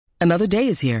Another day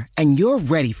is here, and you're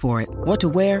ready for it. What to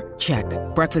wear? Check.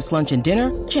 Breakfast, lunch, and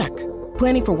dinner? Check.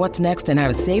 Planning for what's next and how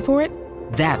to save for it?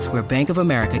 That's where Bank of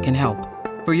America can help.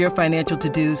 For your financial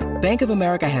to-dos, Bank of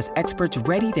America has experts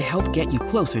ready to help get you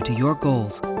closer to your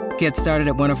goals. Get started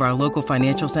at one of our local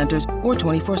financial centers or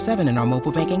 24/7 in our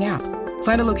mobile banking app.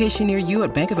 Find a location near you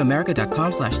at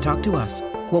bankofamerica.com/talktous.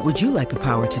 What would you like the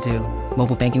power to do?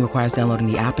 Mobile banking requires downloading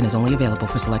the app and is only available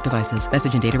for select devices.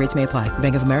 Message and data rates may apply.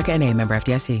 Bank of America N.A., member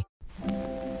FDIC.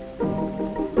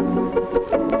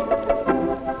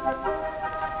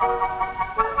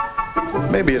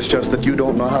 Maybe it's just that you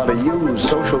don't know how to use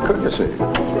social courtesy.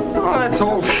 Oh, that's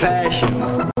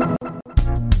old-fashioned.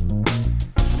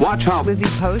 Watch how Lizzie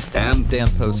Post and Dan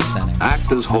Post-Senning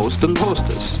act as host and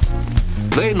hostess.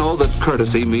 They know that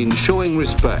courtesy means showing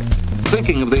respect,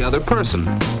 thinking of the other person,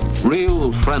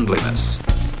 real friendliness.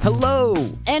 Hello!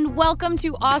 And welcome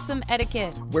to Awesome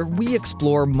Etiquette, where we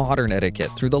explore modern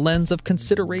etiquette through the lens of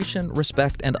consideration,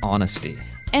 respect, and honesty.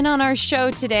 And on our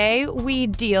show today, we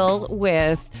deal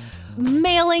with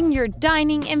mailing your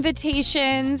dining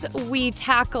invitations. We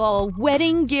tackle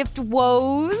wedding gift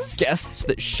woes. Guests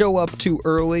that show up too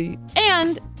early.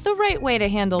 And the right way to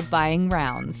handle buying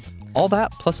rounds. All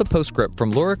that plus a postscript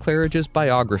from Laura Claridge's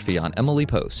biography on Emily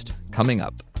Post. Coming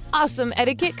up. Awesome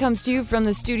Etiquette comes to you from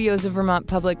the studios of Vermont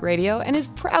Public Radio and is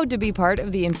proud to be part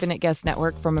of the Infinite Guest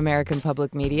Network from American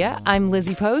Public Media. I'm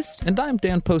Lizzie Post. And I'm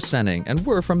Dan Post-Senning, and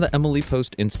we're from the Emily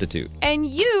Post Institute. And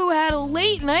you had a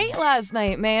late night last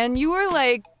night, man. You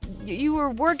were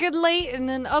working late and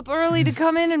then up early to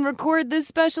come in and record this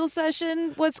special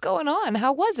session. What's going on?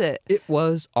 How was it? It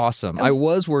was awesome. I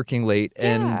was working late,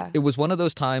 and it was one of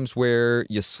those times where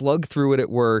you slug through it at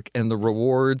work and the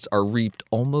rewards are reaped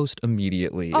almost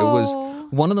immediately. It was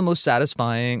one of the most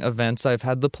satisfying events I've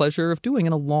had the pleasure of doing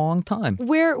in a long time.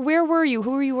 Where were you?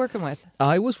 Who were you working with?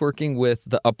 I was working with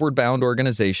the Upward Bound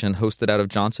organization hosted out of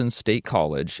Johnson State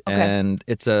College, and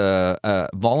it's a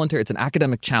voluntary, it's an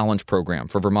academic challenge program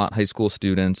for Vermont high school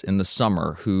students in the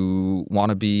summer who want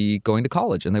to be going to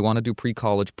college, and they want to do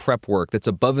pre-college prep work that's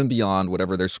above and beyond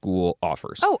whatever their school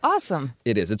offers. Oh, awesome.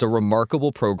 It is. It's a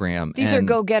remarkable program. These are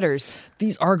go-getters.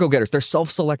 These are go-getters. They're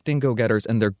self-selecting go-getters,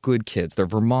 and they're good kids. They're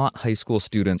Vermont high school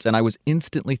students, and I was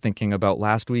instantly thinking about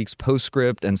last week's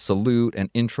postscript and salute and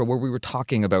intro where we were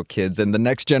talking about kids and the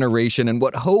next generation and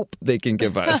what hope they can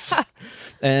give us.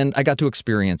 And I got to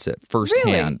experience it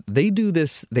firsthand. Really? They do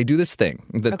this thing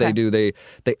that they do. They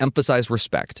emphasize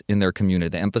respect in their community.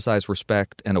 They emphasize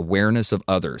respect and awareness of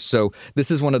others. So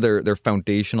this is one of their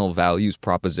foundational values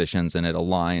propositions, and it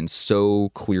aligns so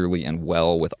clearly and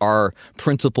well with our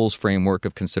principles framework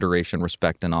of consideration,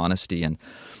 respect, and honesty. And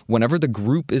whenever the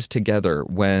group is together,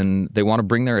 when they want to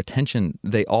bring their attention,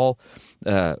 they all,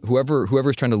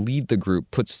 whoever's trying to lead the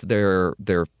group puts their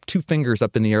two fingers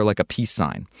up in the air like a peace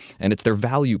sign. And it's their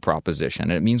value proposition.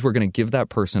 And it means we're going to give that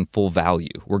person full value.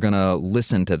 We're going to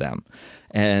listen to them.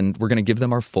 And we're going to give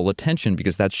them our full attention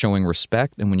because that's showing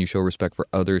respect. And when you show respect for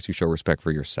others, you show respect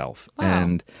for yourself. Wow.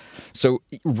 And so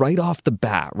right off the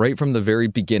bat, right from the very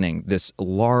beginning, this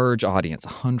large audience,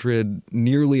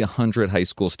 nearly 100 high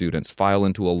school students file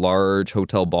into a large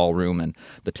hotel ballroom, and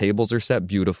the tables are set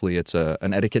beautifully. It's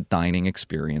an etiquette dining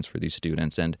experience for these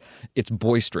students. And it's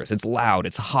boisterous. It's loud.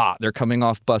 It's hot. They're coming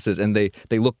off buses, and they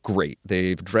look great.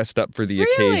 They've dressed up for the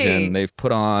occasion. They've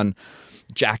put on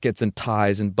jackets and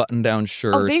ties and button-down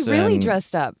shirts. Oh, they really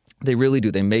dressed up. They really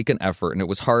do. They make an effort, and it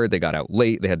was hard. They got out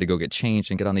late. They had to go get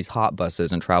changed and get on these hot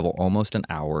buses and travel almost an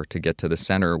hour to get to the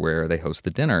center where they host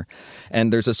the dinner.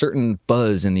 And there's a certain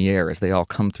buzz in the air as they all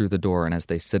come through the door and as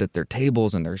they sit at their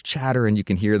tables, and there's chatter, and you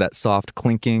can hear that soft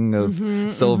clinking of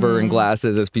silver and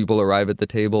glasses as people arrive at the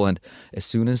table. And as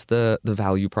soon as the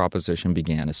value proposition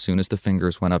began, as soon as the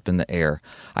fingers went up in the air,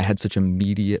 I had such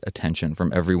immediate attention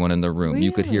from everyone in the room. Really?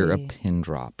 You could hear a pin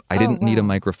drop. I didn't need a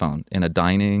microphone in a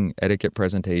dining etiquette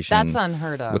presentation. That's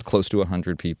unheard of. With close to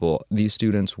 100 people. These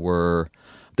students were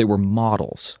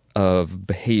models of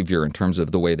behavior in terms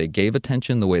of the way they gave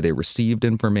attention, the way they received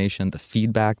information, the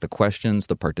feedback, the questions,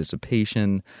 the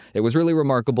participation. It was really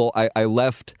remarkable. I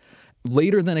left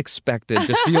later than expected,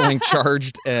 just feeling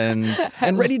charged and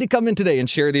ready to come in today and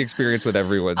share the experience with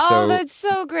everyone. Oh, that's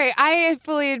so great. I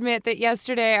fully admit that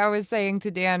yesterday I was saying to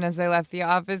Dan as I left the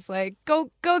office, like, go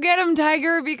get him,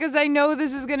 Tiger, because I know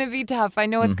this is going to be tough. I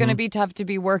know it's going to be tough to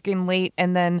be working late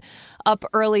and then up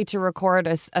early to record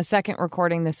a second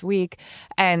recording this week.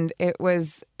 And it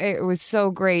was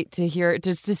so great to hear,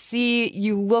 just to see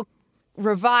you look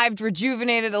revived,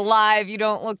 rejuvenated, alive. You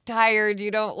don't look tired.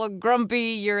 You don't look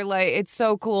grumpy. You're like, it's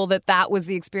so cool that was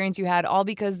the experience you had, all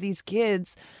because these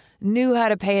kids knew how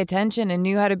to pay attention and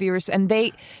knew how to be and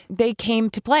they came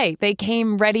to play. They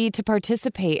came ready to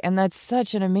participate, and that's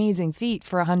such an amazing feat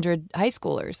for 100 high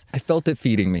schoolers. I felt it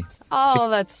feeding me. Oh,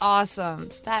 that's awesome.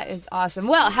 That is awesome.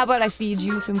 Well, how about I feed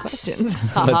you some questions?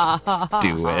 Let's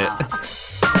do it.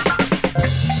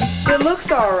 It looks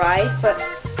all right, but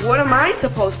what am I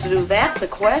supposed to do? That's the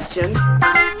question.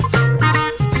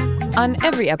 On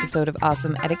every episode of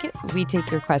Awesome Etiquette, we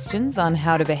take your questions on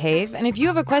how to behave. And if you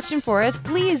have a question for us,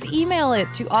 please email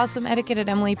it to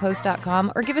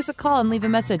awesomeetiquette@emilypost.com or give us a call and leave a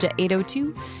message at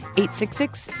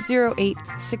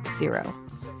 802-866-0860.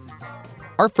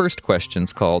 Our first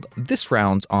question's called This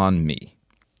Round's on Me.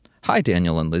 Hi,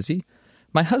 Daniel and Lizzie.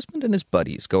 My husband and his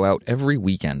buddies go out every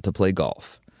weekend to play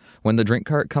golf. When the drink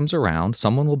cart comes around,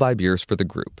 someone will buy beers for the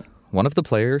group. One of the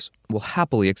players will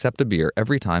happily accept a beer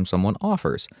every time someone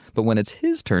offers, but when it's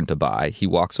his turn to buy, he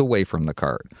walks away from the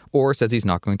cart or says he's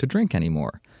not going to drink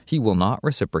anymore. He will not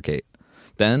reciprocate.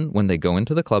 Then, when they go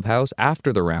into the clubhouse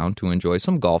after the round to enjoy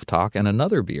some golf talk and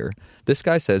another beer, this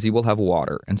guy says he will have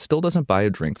water and still doesn't buy a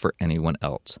drink for anyone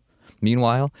else.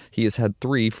 Meanwhile, he has had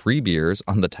 3 free beers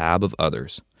on the tab of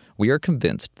others. We are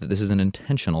convinced that this is an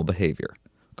intentional behavior.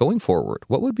 Going forward,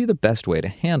 what would be the best way to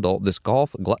handle this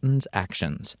golf glutton's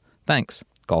actions? Thanks,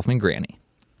 Golfing Granny.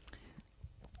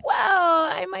 Well,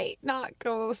 I might not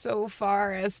go so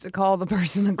far as to call the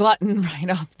person a glutton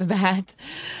right off the bat.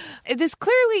 This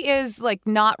clearly is like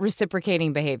not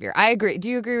reciprocating behavior. I agree. Do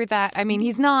you agree with that? I mean,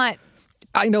 he's not.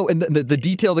 I know, and the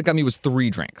detail that got me was 3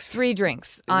 drinks. 3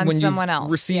 drinks on when someone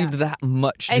else. Received that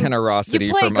much generosity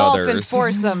from others. You play golf in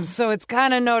foursomes, so it's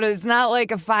kind of noticed. It's not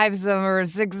like a 5-some or a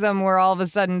 6-some where all of a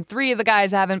sudden 3 of the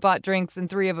guys haven't bought drinks and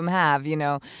 3 of them have,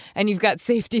 and you've got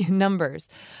safety in numbers.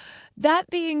 That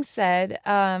being said,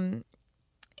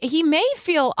 he may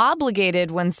feel obligated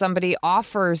when somebody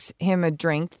offers him a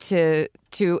drink to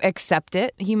accept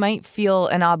it. He might feel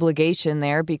an obligation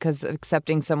there because of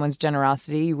accepting someone's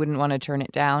generosity. You wouldn't want to turn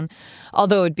it down,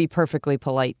 although it'd be perfectly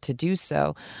polite to do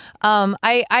so.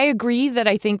 I agree that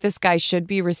I think this guy should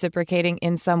be reciprocating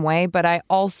in some way, but I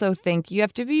also think you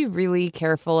have to be really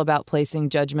careful about placing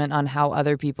judgment on how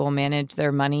other people manage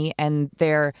their money and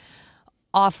their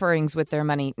offerings with their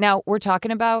money. Now, we're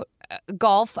talking about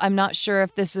golf. I'm not sure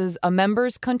if this is a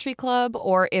members country club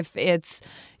or if it's,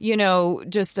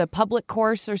 just a public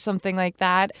course or something like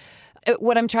that.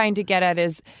 What I'm trying to get at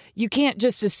is you can't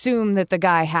just assume that the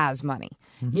guy has money.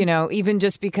 Mm-hmm. Even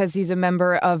just because he's a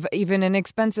member of even an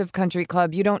expensive country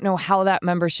club, you don't know how that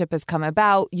membership has come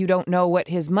about. You don't know what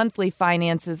his monthly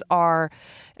finances are.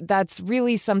 That's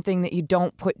really something that you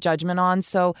don't put judgment on.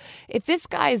 So if this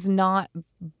guy is not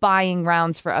buying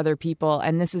rounds for other people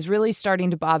and this is really starting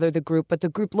to bother the group, but the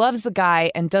group loves the guy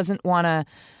and doesn't want to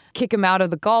kick him out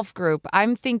of the golf group,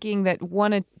 I'm thinking that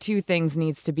one of 2 things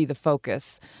needs to be the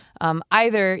focus.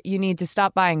 Either you need to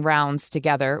stop buying rounds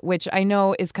together, which I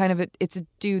know is kind of it's a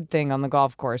dude thing on the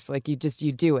golf course. Like you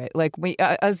do it. Like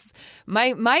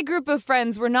my group of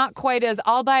friends were not quite as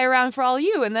I'll buy a round for all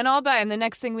you and then I'll buy. And the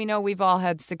next thing we know, we've all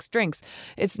had 6 drinks.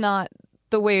 It's not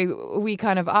the way we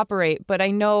kind of operate, but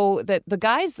I know that the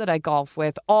guys that I golf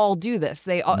with all do this.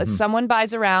 They someone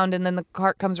buys a round and then the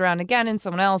cart comes around again and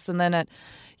someone else, and then at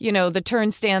the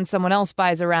turn stand, someone else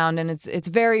buys a round, and it's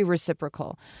very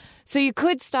reciprocal. So you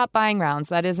could stop buying rounds.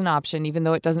 That is an option, even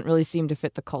though it doesn't really seem to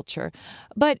fit the culture.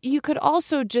 But you could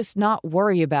also just not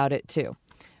worry about it, too.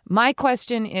 My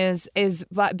question is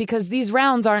because these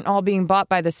rounds aren't all being bought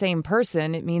by the same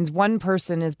person, it means one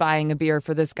person is buying a beer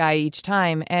for this guy each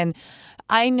time. And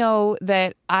I know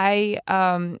that I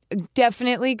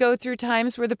definitely go through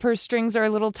times where the purse strings are a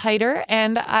little tighter,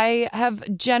 and I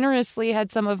have generously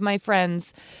had some of my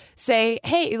friends say,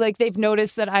 hey, like they've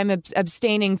noticed that I'm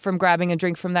abstaining from grabbing a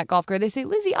drink from that golf cart. They say,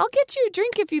 Lizzie, I'll get you a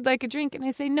drink if you'd like a drink. And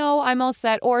I say, no, I'm all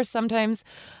set. Or sometimes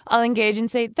I'll engage and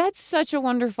say, that's such a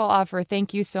wonderful offer.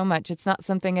 Thank you so much. It's not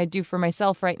something I do for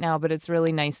myself right now, but it's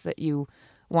really nice that you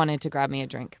wanted to grab me a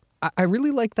drink. I really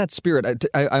like that spirit.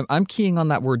 I'm keying on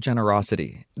that word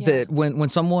generosity. Yeah. That when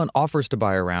someone offers to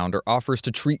buy a round or offers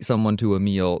to treat someone to a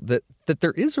meal, that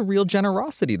there is a real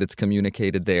generosity that's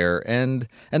communicated there. And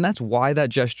that's why that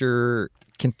gesture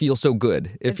can feel so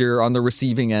good if you're on the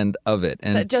receiving end of it.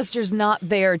 And that gesture's not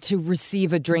there to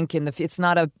receive a drink it's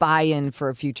not a buy-in for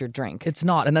a future drink. It's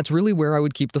not. And that's really where I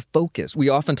would keep the focus. We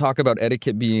often talk about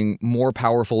etiquette being more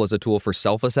powerful as a tool for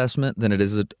self-assessment than it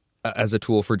is as a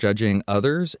tool for judging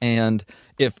others. And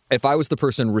if I was the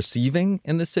person receiving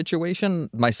in this situation,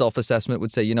 my self-assessment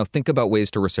would say, think about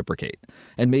ways to reciprocate.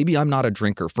 And maybe I'm not a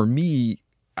drinker. For me,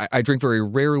 I drink very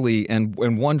rarely, and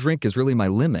one drink is really my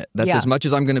limit. That's as much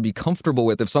as I'm going to be comfortable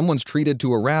with. If someone's treated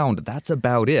to a round, that's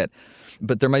about it.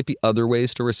 But there might be other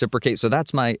ways to reciprocate. So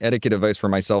that's my etiquette advice for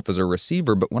myself as a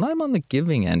receiver. But when I'm on the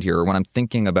giving end here, or when I'm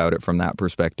thinking about it from that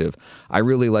perspective, I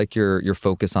really like your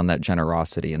focus on that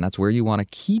generosity. And that's where you want to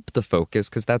keep the focus,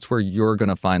 because that's where you're going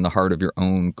to find the heart of your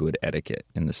own good etiquette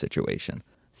in the situation.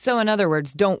 So in other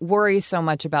words, don't worry so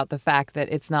much about the fact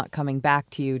that it's not coming back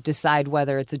to you. Decide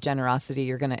whether it's a generosity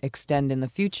you're going to extend in the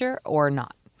future or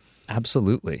not.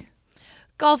 Absolutely.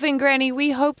 Golfing Granny,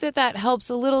 we hope that helps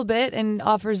a little bit and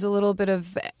offers a little bit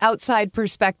of outside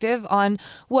perspective on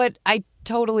what I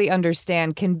totally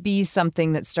understand can be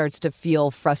something that starts to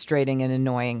feel frustrating and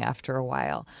annoying after a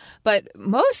while. But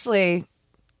mostly,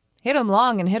 hit 'em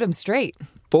long and hit 'em straight.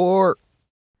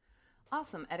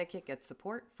 Awesome Etiquette gets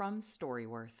support from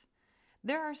Storyworth.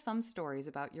 There are some stories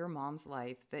about your mom's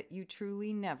life that you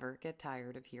truly never get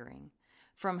tired of hearing.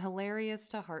 From hilarious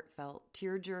to heartfelt,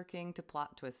 tear-jerking to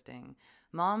plot-twisting,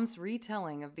 Mom's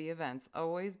retelling of the events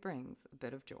always brings a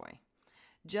bit of joy.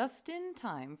 Just in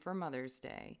time for Mother's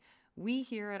Day, we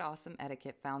here at Awesome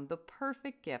Etiquette found the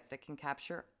perfect gift that can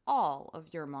capture all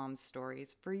of your mom's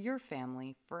stories for your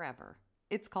family forever.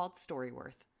 It's called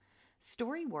Storyworth.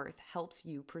 Storyworth helps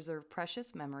you preserve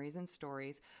precious memories and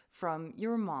stories from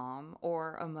your mom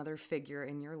or a mother figure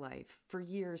in your life for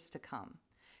years to come.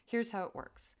 Here's how it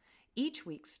works. Each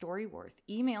week, Storyworth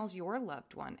emails your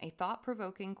loved one a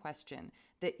thought-provoking question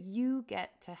that you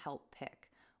get to help pick.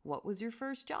 What was your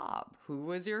first job? Who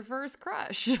was your first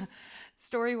crush?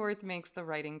 Storyworth makes the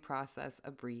writing process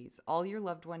a breeze. All your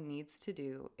loved one needs to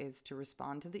do is to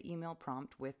respond to the email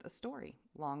prompt with a story.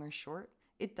 Long or short,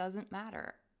 it doesn't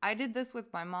matter. I did this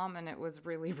with my mom, and it was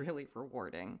really, really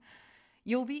rewarding.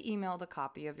 You'll be emailed a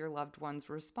copy of your loved one's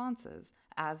responses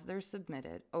as they're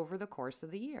submitted over the course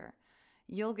of the year.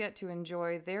 You'll get to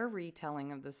enjoy their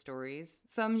retelling of the stories,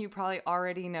 some you probably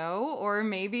already know, or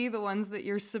maybe the ones that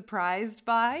you're surprised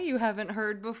by you haven't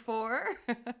heard before.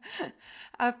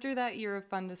 After that year of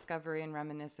fun discovery and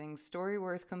reminiscing,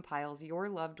 Storyworth compiles your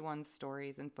loved one's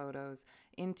stories and photos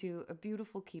into a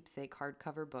beautiful keepsake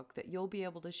hardcover book that you'll be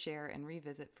able to share and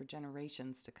revisit for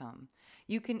generations to come.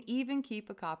 You can even keep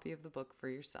a copy of the book for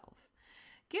yourself.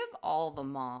 Give all the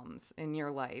moms in your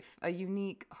life a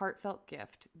unique, heartfelt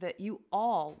gift that you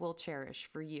all will cherish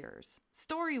for years.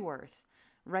 Storyworth.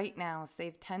 Right now,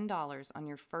 save $10 on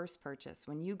your first purchase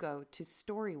when you go to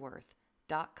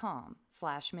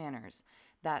storyworth.com/manners.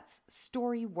 That's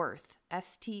Storyworth,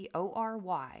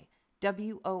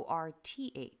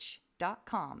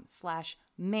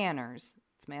 STORYWORTH.com/manners.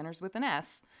 It's manners with an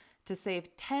S, to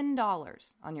save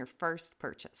 $10 on your first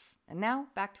purchase. And now,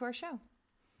 back to our show.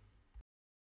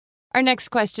 Our next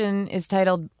question is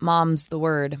titled, Mom's the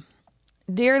Word.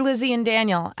 Dear Lizzie and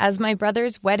Daniel, as my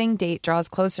brother's wedding date draws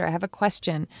closer, I have a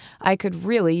question I could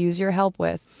really use your help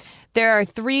with. There are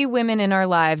 3 women in our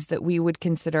lives that we would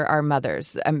consider our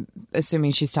mothers. I'm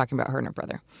assuming she's talking about her and her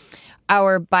brother.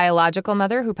 Our biological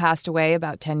mother, who passed away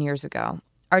about 10 years ago.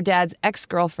 Our dad's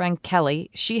ex-girlfriend, Kelly,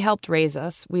 she helped raise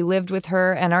us. We lived with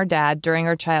her and our dad during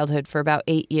our childhood for about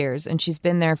 8 years, and she's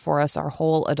been there for us our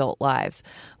whole adult lives.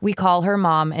 We call her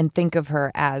mom and think of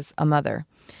her as a mother.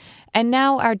 And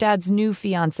now our dad's new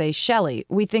fiancée, Shelly.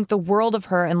 We think the world of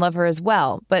her and love her as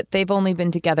well, but they've only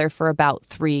been together for about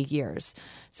 3 years.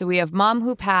 So we have mom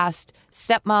who passed,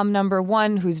 stepmom number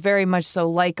 1, who's very much so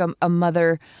like a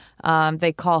mother.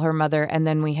 They call her mother. And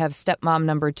then we have stepmom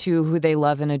number 2, who they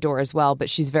love and adore as well, but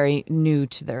she's very new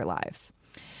to their lives.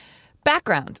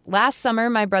 Background. Last summer,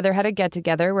 my brother had a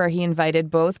get-together where he invited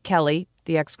both Kelly,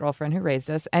 the ex-girlfriend who raised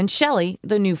us, and Shelly,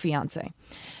 the new fiancée.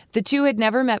 The two had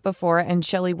never met before, and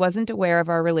Shelly wasn't aware of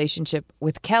our relationship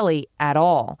with Kelly at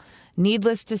all.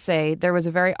 Needless to say, there was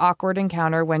a very awkward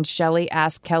encounter when Shelly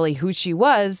asked Kelly who she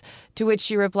was, to which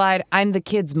she replied, "I'm the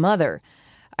kid's mother."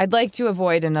 I'd like to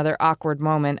avoid another awkward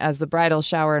moment, as the bridal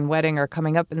shower and wedding are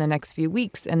coming up in the next few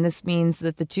weeks, and this means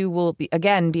that the two will be at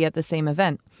the same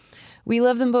event. We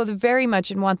love them both very much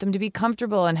and want them to be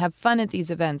comfortable and have fun at these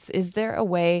events. Is there a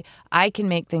way I can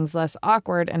make things less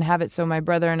awkward and have it so my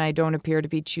brother and I don't appear to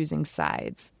be choosing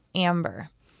sides?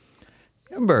 Amber,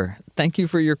 thank you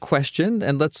for your question.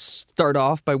 And let's start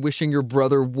off by wishing your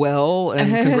brother well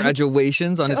and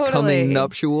congratulations on his coming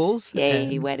nuptials.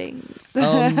 Yay, weddings.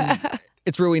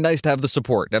 It's really nice to have the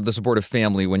support of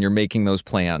family when you're making those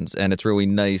plans. And it's really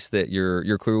nice that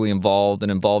you're clearly involved in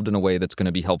a way that's going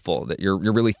to be helpful, that you're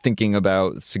really thinking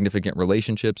about significant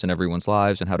relationships in everyone's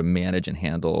lives and how to manage and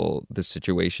handle this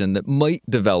situation that might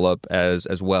develop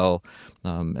as well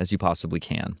as you possibly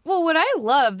can. Well, what I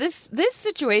love, this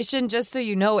situation, just so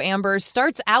you know, Amber,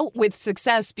 starts out with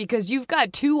success because you've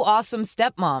got two awesome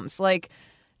stepmoms. Like,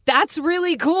 that's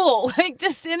really cool. Like,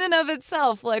 just in and of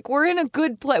itself, like, we're in a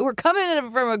good place. We're coming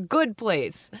in from a good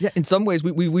place. Yeah, in some ways,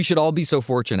 we should all be so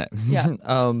fortunate. Yeah.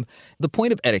 The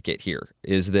point of etiquette here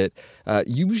is that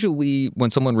usually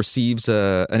when someone receives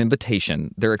an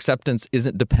invitation, their acceptance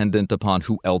isn't dependent upon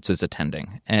who else is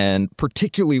attending. And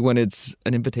particularly when it's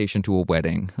an invitation to a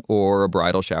wedding or a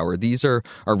bridal shower, these are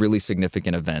really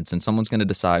significant events. And someone's going to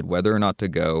decide whether or not to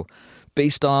go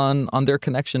based on their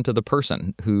connection to the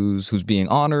person who's being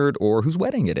honored or whose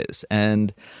wedding it is.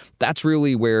 And that's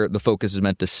really where the focus is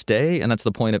meant to stay. And that's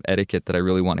the point of etiquette that I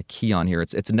really want to key on here.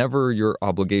 It's never your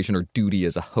obligation or duty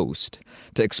as a host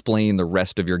to explain the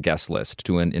rest of your guest list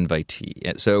to an invitee.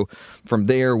 And so from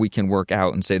there, we can work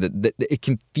out and say that it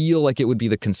can feel like it would be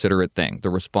the considerate thing, the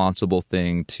responsible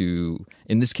thing to,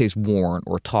 in this case, warn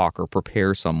or talk or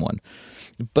prepare someone.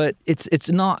 But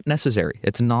it's not necessary.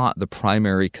 It's not the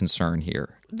primary concern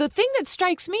here. The thing that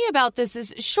strikes me about this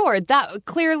is, sure, that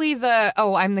clearly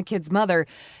I'm the kid's mother.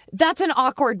 That's an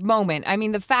awkward moment. I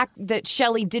mean, the fact that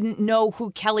Shelley didn't know who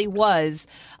Kelly was,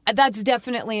 that's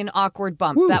definitely an awkward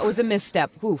bump. Woo. That was a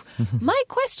misstep. My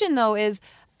question, though, is,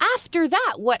 after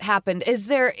that, what happened? Is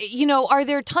there, are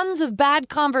there tons of bad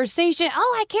conversation?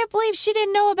 Oh, I can't believe she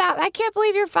didn't know I can't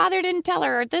believe your father didn't tell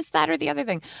her, or this, that, or the other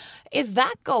thing. Is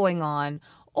that going on?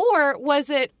 Or was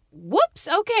it, whoops,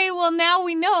 okay, well, now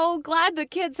we know, glad the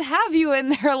kids have you in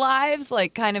their lives,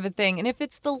 like kind of a thing. And if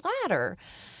it's the latter,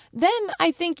 then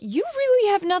I think you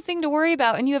really have nothing to worry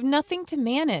about and you have nothing to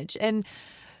manage. And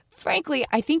frankly,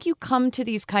 I think you come to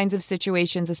these kinds of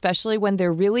situations, especially when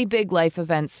they're really big life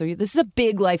events. So this is a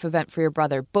big life event for your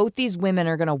brother. Both these women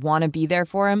are going to want to be there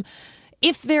for him.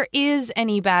 If there is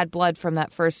any bad blood from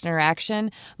that first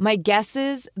interaction, my guess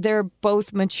is they're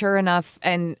both mature enough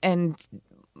and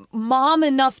mom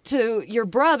enough to your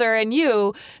brother and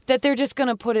you that they're just going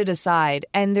to put it aside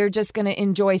and they're just going to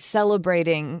enjoy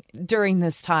celebrating during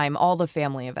this time, all the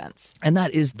family events. And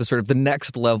that is the sort of the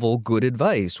next level good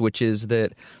advice, which is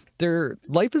that their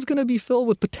life is going to be filled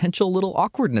with potential little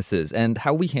awkwardnesses, and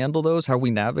how we handle those, how we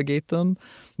navigate them,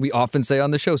 we often say on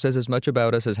the show, says as much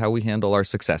about us as how we handle our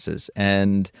successes.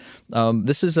 And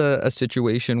this is a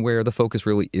situation where the focus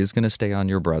really is going to stay on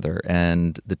your brother,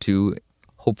 and the two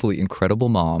hopefully incredible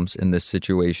moms in this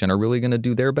situation are really going to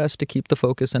do their best to keep the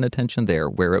focus and attention there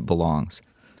where it belongs.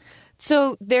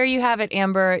 So there you have it,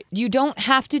 Amber. You don't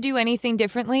have to do anything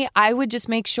differently. I would just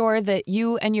make sure that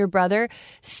you and your brother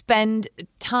spend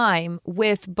time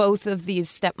with both of these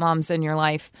stepmoms in your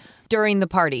life during the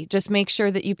party. Just make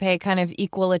sure that you pay kind of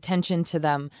equal attention to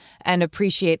them and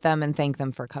appreciate them and thank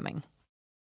them for coming.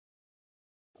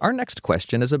 Our next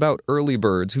question is about early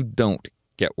birds who don't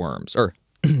get worms. Or,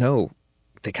 no,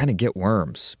 they kind of get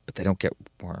worms, but they don't get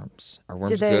worms. Are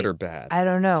worms good or bad? I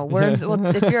don't know. Worms. Well,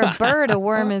 if you're a bird, a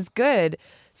worm is good.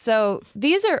 So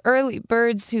these are early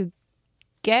birds who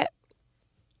get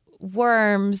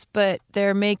worms, but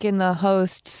they're making the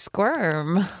host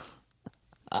squirm.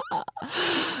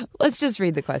 Let's just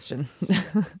read the question.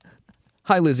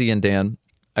 Hi, Lizzie and Dan.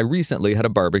 I recently had a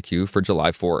barbecue for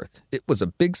July 4th. It was a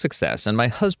big success, and my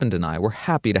husband and I were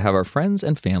happy to have our friends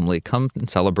and family come and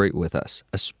celebrate with us,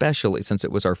 especially since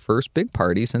it was our first big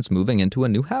party since moving into a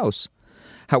new house.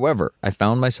 However, I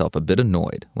found myself a bit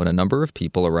annoyed when a number of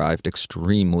people arrived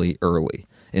extremely early,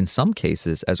 in some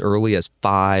cases as early as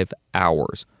 5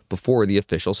 hours before the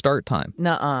official start time.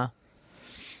 Nuh-uh.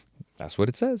 That's what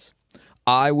it says.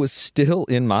 I was still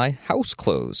in my house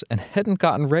clothes and hadn't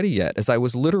gotten ready yet, as I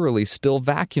was literally still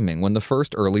vacuuming when the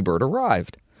first early bird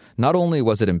arrived. Not only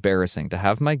was it embarrassing to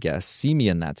have my guests see me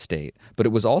in that state, but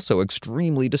it was also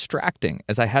extremely distracting,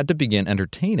 as I had to begin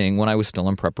entertaining when I was still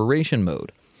in preparation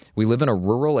mode. We live in a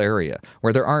rural area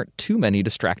where there aren't too many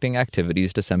distracting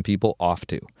activities to send people off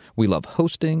to. We love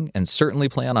hosting and certainly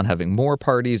plan on having more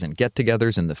parties and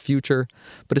get-togethers in the future,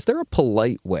 but is there a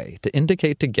polite way to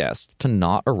indicate to guests to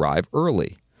not arrive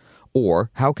early? Or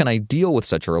how can I deal with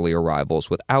such early arrivals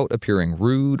without appearing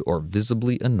rude or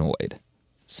visibly annoyed?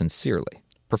 Sincerely,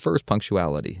 prefers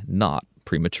punctuality, not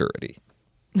prematurity.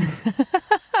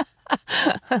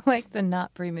 I like the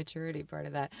not prematurity part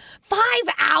of that. 5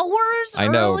 hours I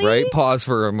know, early? right? Pause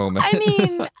for a moment. I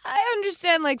mean, I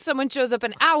understand, like, someone shows up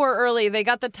an hour early. They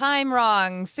got the time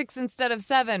wrong. 6 instead of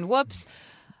 7. Whoops.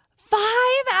 5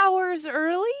 hours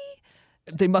early?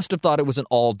 they must have thought it was an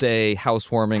all-day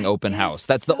housewarming open house.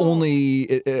 That's the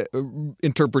only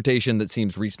interpretation that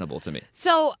seems reasonable to me.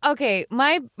 So, okay,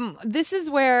 this is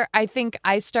where I think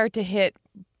I start to hit.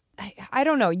 I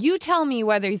don't know. You tell me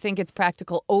whether you think it's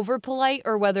practical over polite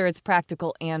or whether it's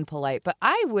practical and polite. But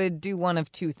I would do one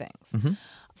of two things. Mm-hmm.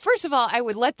 First of all, I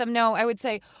would let them know. I would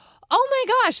say, oh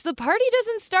my gosh, the party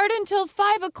doesn't start until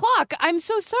 5 o'clock. I'm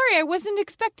so sorry. I wasn't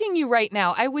expecting you right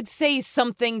now. I would say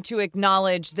something to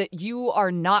acknowledge that you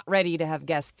are not ready to have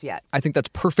guests yet. I think that's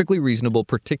perfectly reasonable,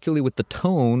 particularly with the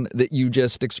tone that you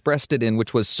just expressed it in,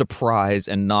 which was surprise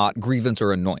and not grievance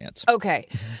or annoyance. Okay.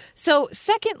 So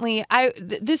secondly,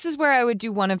 this is where I would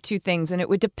do one of two things, and it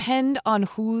would depend on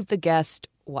who the guest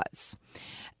was.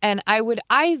 And I would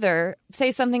either say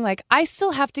something like, I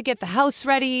still have to get the house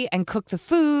ready and cook the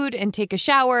food and take a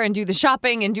shower and do the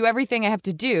shopping and do everything I have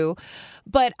to do.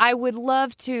 But I would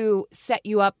love to set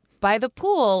you up by the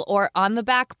pool or on the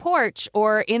back porch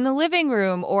or in the living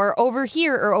room or over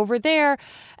here or over there.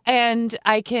 And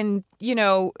I can,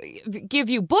 give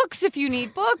you books if you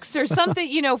need books or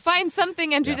something, find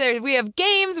something. We have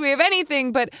games, we have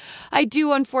anything. But I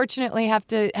do, unfortunately, have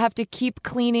to keep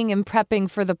cleaning and prepping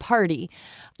for the party.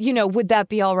 Would that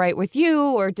be all right with you,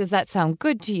 or does that sound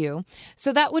good to you?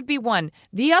 So that would be one.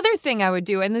 The other thing I would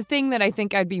do, and the thing that I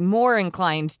think I'd be more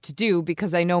inclined to do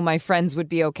because I know my friends would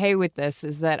be okay with this,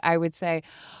 is that I would say,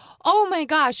 oh my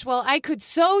gosh, well, I could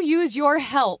so use your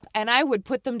help. And I would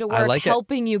put them to work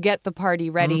helping you get the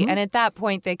party ready. Mm-hmm. And at that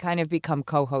point, they kind of become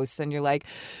co-hosts. And you're like,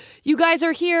 you guys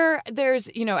are here. There's,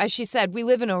 as she said, we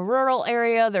live in a rural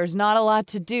area. There's not a lot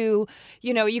to do.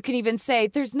 You can even say,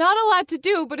 there's not a lot to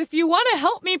do, but if you want to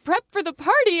help me prep for the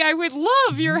party, I would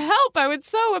love your help. I would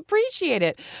so appreciate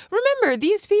it. Remember,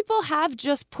 these people have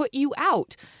just put you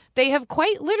out. They have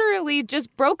quite literally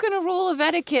just broken a rule of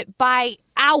etiquette by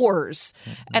hours.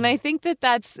 And I think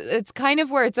it's kind of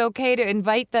where it's okay to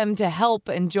invite them to help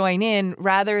and join in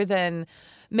rather than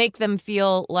make them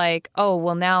feel like, oh,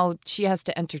 well, now she has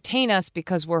to entertain us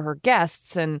because we're her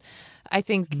guests. And I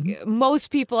think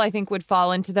most people, would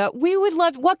fall into that. We would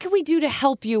love, what can we do to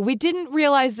help you? We didn't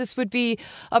realize this would be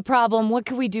a problem. What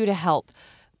can we do to help?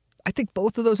 I think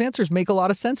both of those answers make a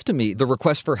lot of sense to me. The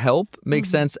request for help makes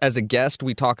sense. As a guest,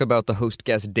 we talk about the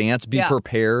host-guest dance. Be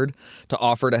prepared to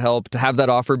offer to help, to have that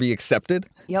offer be accepted.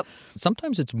 Yep.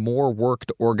 Sometimes it's more work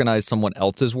to organize someone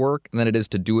else's work than it is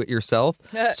to do it yourself.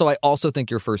 So I also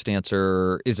think your first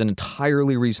answer is an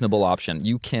entirely reasonable option.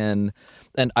 You can,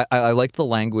 and I liked the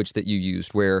language that you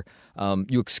used where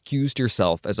you excused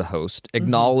yourself as a host,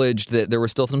 acknowledged that there were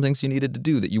still some things you needed to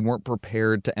do, that you weren't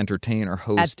prepared to entertain or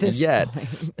host yet.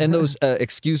 And those,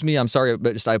 excuse me, I'm sorry,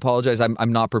 but just I apologize,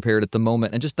 I'm not prepared at the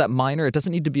moment. And just that minor, it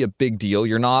doesn't need to be a big deal.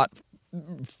 You're not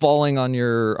falling on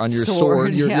your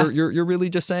sword. You're really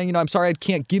just saying, I'm sorry, I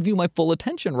can't give you my full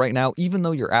attention right now, even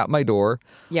though you're at my door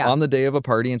on the day of a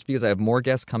party. And it's because I have more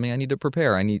guests coming. I need to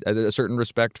prepare. I need a certain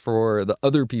respect for the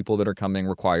other people that are coming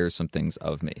requires some things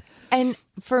of me. And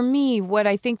for me, what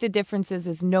I think the difference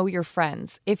is know your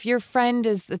friends. If your friend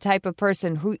is the type of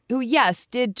person who yes,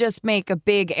 did just make a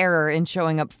big error in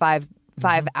showing up 5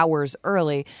 hours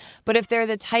early. But if they're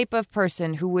the type of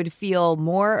person who would feel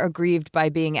more aggrieved by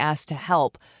being asked to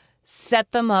help,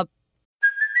 set them up.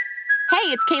 Hey,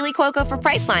 it's Kaylee Cuoco for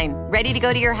Priceline. Ready to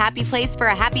go to your happy place for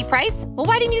a happy price? Well,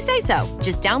 why didn't you say so?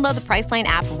 Just download the Priceline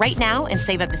app right now and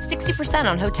save up to 60%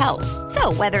 on hotels.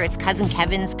 So whether it's Cousin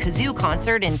Kevin's Kazoo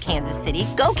Concert in Kansas City,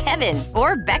 go Kevin,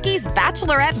 or Becky's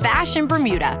Bachelorette Bash in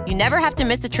Bermuda, you never have to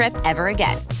miss a trip ever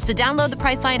again. So download the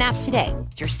Priceline app today.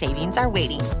 Your savings are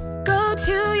waiting. Go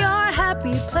to your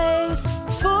happy place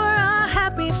for a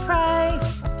happy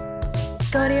price.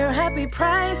 Go to your happy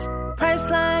price,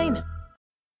 Priceline.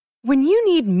 When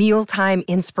you need mealtime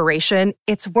inspiration,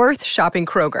 it's worth shopping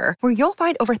Kroger, where you'll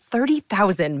find over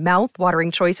 30,000 mouth-watering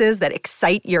choices that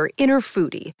excite your inner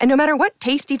foodie. And no matter what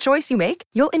tasty choice you make,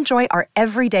 you'll enjoy our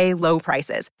everyday low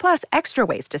prices, plus extra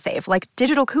ways to save, like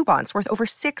digital coupons worth over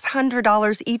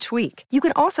 $600 each week. You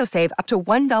can also save up to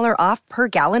 $1 off per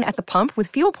gallon at the pump with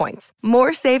fuel points.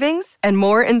 More savings and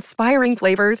more inspiring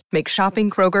flavors make shopping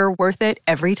Kroger worth it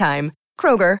every time.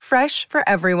 Kroger, fresh for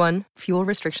everyone. Fuel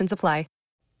restrictions apply.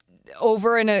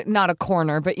 Over in not a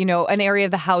corner, but, an area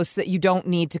of the house that you don't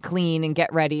need to clean and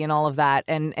get ready and all of that,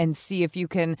 and see if you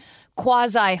can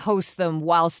quasi-host them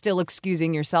while still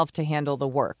excusing yourself to handle the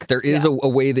work. There is a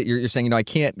way that you're saying, I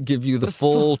can't give you the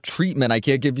full treatment. I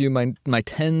can't give you my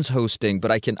tens hosting,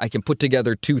 but I can put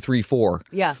together 2, 3, 4.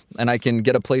 Yeah. And I can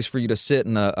get a place for you to sit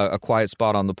in a quiet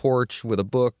spot on the porch with a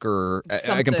book, or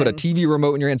I can put a TV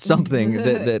remote in your hand, something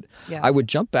that I would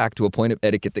jump back to a point of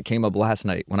etiquette that came up last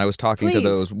night when I was talking to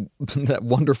those that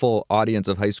wonderful audience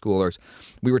of high schoolers,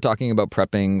 we were talking about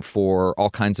prepping for all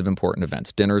kinds of important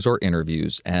events, dinners or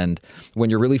interviews. And when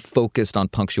you're really focused on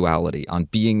punctuality, on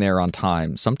being there on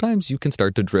time, sometimes you can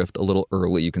start to drift a little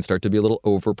early. You can start to be a little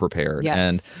over-prepared. Yes.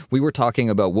 And we were talking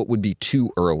about what would be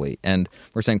too early. And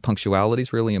we're saying punctuality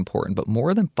is really important, but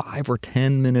more than 5 or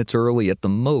 10 minutes early at the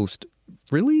most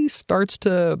really starts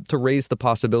to raise the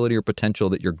possibility or potential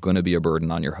that you're going to be a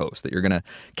burden on your host, that you're going to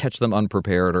catch them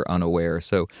unprepared or unaware.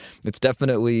 So it's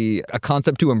definitely a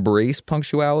concept to embrace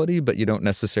punctuality, but you don't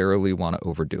necessarily want to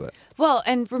overdo it. Well,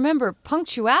 and remember,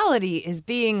 punctuality is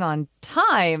being on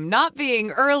time, not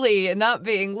being early and not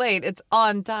being late. It's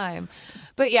on time.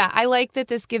 But yeah, I like that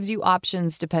this gives you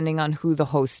options depending on who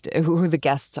the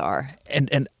guests are.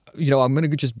 And you know, I'm going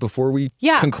to just, before we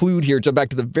conclude here, jump back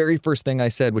to the very first thing I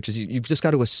said, which is you've just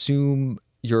got to assume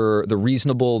the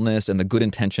reasonableness and the good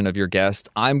intention of your guest.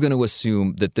 I'm going to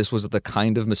assume that this was the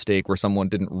kind of mistake where someone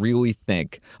didn't really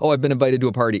think, oh, I've been invited to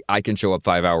a party, I can show up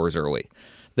 5 hours early.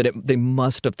 That they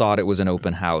must have thought it was an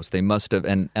open house. They must have,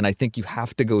 and I think you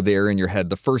have to go there in your head.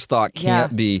 The first thought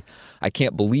can't be, I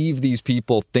can't believe these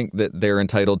people think that they're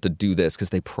entitled to do this, because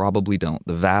they probably don't.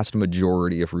 The vast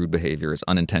majority of rude behavior is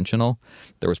unintentional.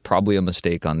 There was probably a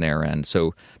mistake on their end.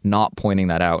 So not pointing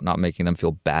that out, not making them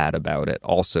feel bad about it,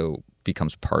 also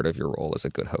becomes part of your role as a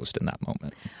good host in that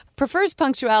moment. Prefers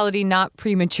punctuality, not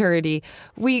prematurity.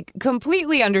 We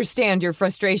completely understand your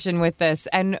frustration with this,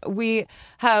 and we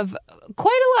have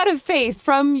quite a lot of faith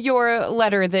from your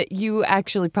letter that you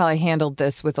actually probably handled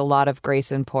this with a lot of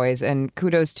grace and poise, and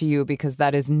kudos to you, because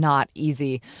that is not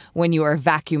easy when you are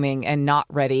vacuuming and not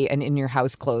ready and in your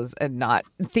house clothes and not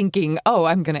thinking, oh,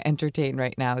 I'm going to entertain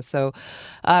right now. So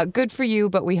good for you,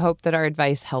 but we hope that our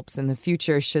advice helps in the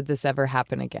future should this ever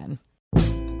happen again.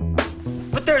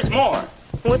 But there's more.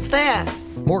 What's that?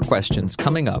 More questions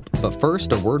coming up, but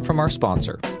first, a word from our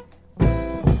sponsor.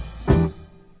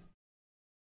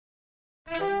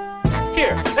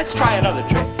 Here, let's try another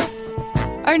trick.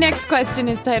 Our next question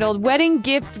is titled Wedding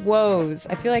Gift Woes.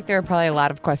 I feel like there are probably a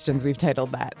lot of questions we've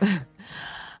titled that.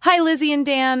 Hi, Lizzie and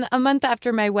Dan. A month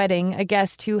after my wedding, a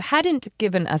guest who hadn't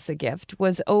given us a gift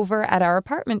was over at our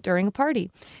apartment during a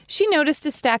party. She noticed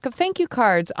a stack of thank you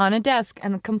cards on a desk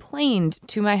and complained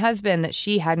to my husband that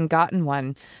she hadn't gotten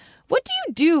one. What do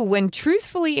you do when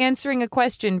truthfully answering a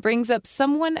question brings up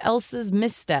someone else's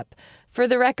misstep? For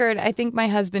the record, I think my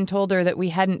husband told her that we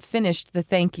hadn't finished the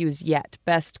thank yous yet.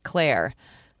 Best, Claire.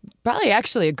 Probably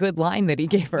actually a good line that he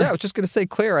gave her. Yeah, I was just going to say,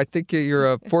 Claire, I think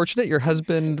you're fortunate. Your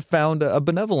husband found a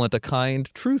benevolent, a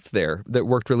kind truth there that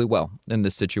worked really well in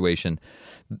this situation.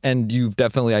 And you've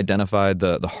definitely identified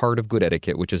the heart of good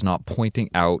etiquette, which is not pointing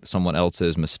out someone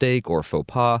else's mistake or faux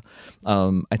pas.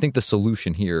 I think the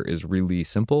solution here is really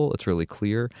simple. It's really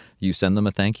clear. You send them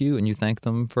a thank you and you thank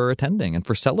them for attending and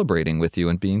for celebrating with you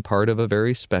and being part of a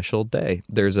very special day.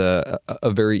 There's a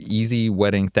very easy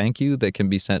wedding thank you that can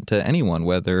be sent to anyone,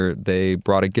 whether they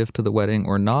brought a gift to the wedding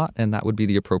or not, and that would be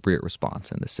the appropriate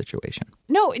response in this situation.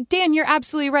 No, Dan, you're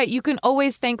absolutely right. You can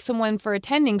always thank someone for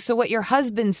attending. So what your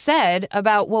husband said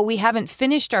about, well, we haven't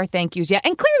finished our thank yous yet,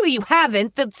 and clearly you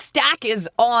haven't. The stack is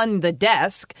on the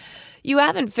desk. You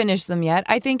haven't finished them yet.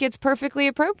 I think it's perfectly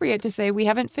appropriate to say we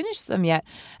haven't finished them yet.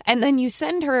 And then you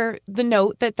send her the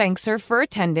note that thanks her for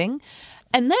attending.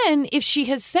 And then if she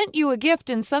has sent you a gift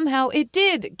and somehow it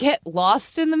did get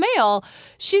lost in the mail,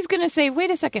 she's going to say,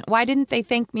 wait a second, why didn't they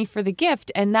thank me for the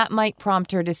gift? And that might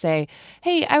prompt her to say,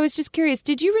 hey, I was just curious,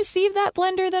 did you receive that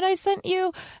blender that I sent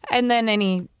you? And then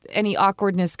any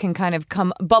awkwardness can kind of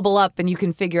bubble up and you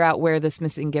can figure out where this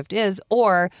missing gift is.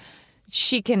 Or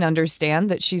she can understand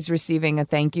that she's receiving a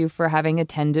thank you for having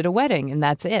attended a wedding, and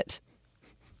that's it.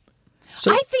 So,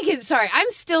 I think I'm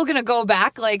still going to go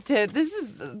back this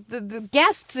is the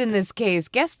guests in this case,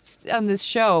 guests on this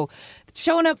show,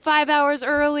 showing up 5 hours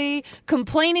early,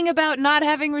 complaining about not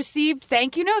having received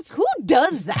thank you notes. Who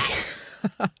does that?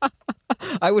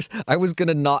 I was going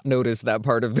to not notice that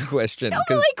part of the question. No,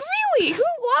 really? Who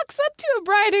walks up to a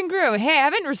bride and groom? Hey, I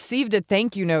haven't received a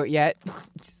thank you note yet.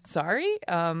 Sorry?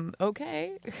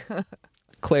 Okay.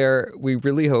 Claire, we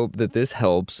really hope that this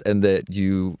helps and that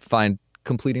you find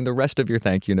completing the rest of your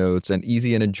thank you notes an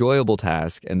easy and enjoyable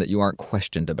task, and that you aren't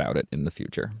questioned about it in the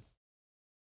future.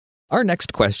 Our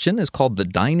next question is called The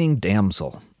Dining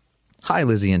Damsel. Hi,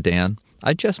 Lizzie and Dan.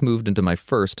 I just moved into my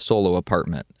first solo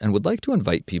apartment and would like to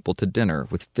invite people to dinner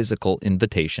with physical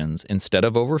invitations instead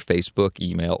of over Facebook,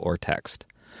 email, or text.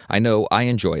 I know I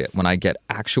enjoy it when I get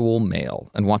actual mail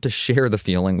and want to share the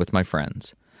feeling with my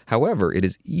friends. However, it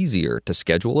is easier to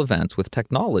schedule events with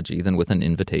technology than with an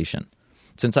invitation.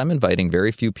 Since I'm inviting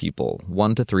very few people,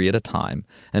 1 to 3 at a time,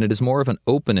 and it is more of an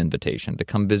open invitation to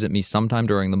come visit me sometime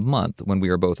during the month when we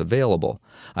are both available,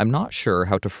 I'm not sure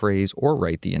how to phrase or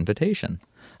write the invitation.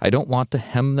 I don't want to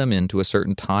hem them into a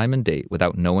certain time and date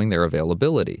without knowing their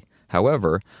availability.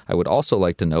 However, I would also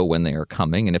like to know when they are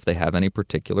coming and if they have any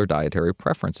particular dietary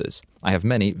preferences. I have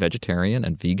many vegetarian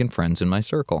and vegan friends in my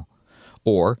circle.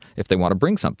 Or if they want to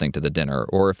bring something to the dinner,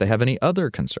 or if they have any other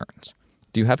concerns.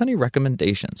 Do you have any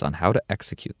recommendations on how to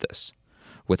execute this?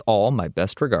 With all my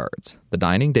best regards, the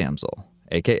Dining Damsel,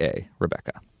 a.k.a.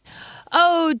 Rebecca.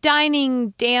 Oh,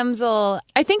 Dining Damsel.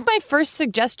 I think my first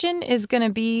suggestion is going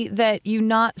to be that you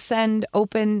not send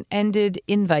open-ended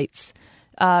invites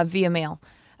via mail.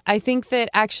 I think that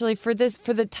actually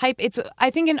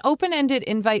I think an open-ended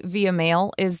invite via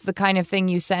mail is the kind of thing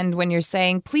you send when you're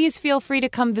saying, please feel free to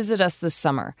come visit us this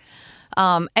summer.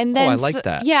 And then, I like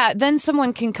that. Yeah, then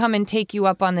someone can come and take you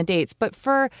up on the dates. But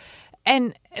for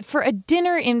a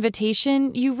dinner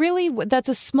invitation, that's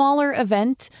a smaller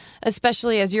event,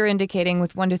 especially as you're indicating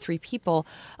with 1 to 3 people.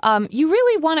 You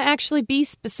really want to actually be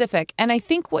specific. And I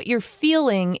think what you're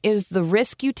feeling is the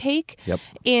risk you take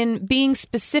in being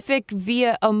specific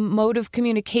via a mode of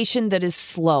communication that is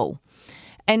slow.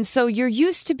 And so you're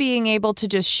used to being able to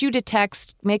just shoot a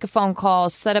text, make a phone call,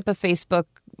 set up a Facebook,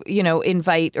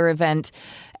 invite or event,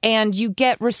 and you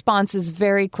get responses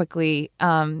very quickly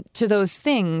to those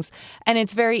things. And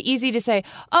it's very easy to say,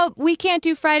 oh, we can't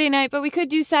do Friday night, but we could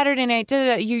do Saturday night.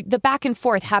 The back and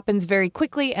forth happens very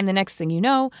quickly. And the next thing you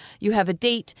know, you have a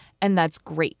date, and that's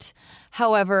great.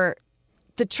 However,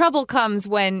 the trouble comes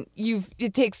when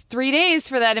it takes 3 days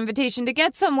for that invitation to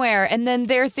get somewhere. And then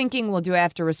they're thinking, well, do I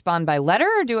have to respond by letter,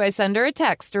 or do I send her a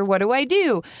text, or what do I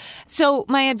do? So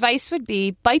my advice would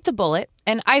be bite the bullet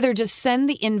and either just send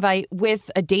the invite with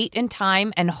a date and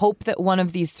time and hope that one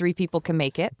of these 3 people can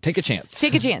make it. Take a chance.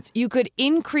 Take a chance. You could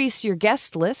increase your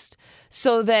guest list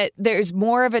so that there's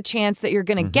more of a chance that you're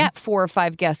going to get 4 or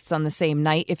 5 guests on the same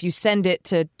night if you send it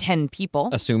to 10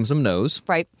 people. Assume some no's.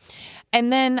 Right.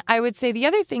 And then I would say the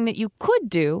other thing that you could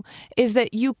do is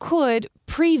that you could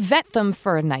pre-vet them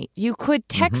for a night. You could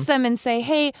text them and say,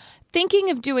 hey, thinking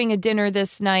of doing a dinner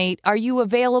this night. Are you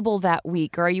available that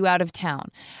week, or are you out of town?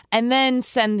 And then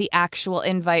send the actual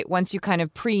invite once you kind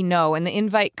of pre-know. And the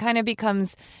invite kind of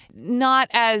becomes not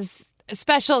as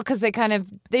special because they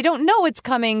don't know it's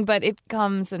coming, but it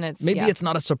comes and it's it's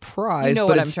not a surprise,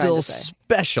 but it's still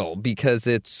special because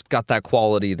it's got that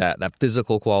quality, that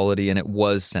physical quality, and it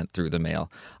was sent through the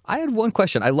mail. I had one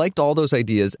question. I liked all those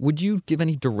ideas. Would you give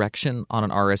any direction on an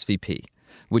RSVP?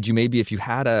 Would you maybe, if you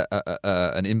had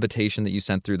an invitation that you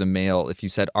sent through the mail, if you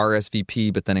said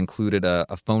RSVP but then included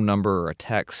a phone number or a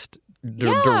text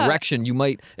direction, you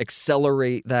might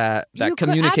accelerate that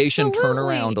communication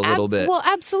turnaround a little bit. Well,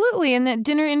 absolutely. And that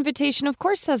dinner invitation, of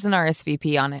course, has an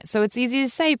RSVP on it. So it's easy to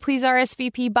say, please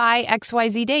RSVP by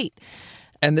XYZ date.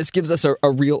 And this gives us a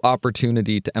real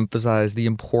opportunity to emphasize the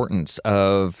importance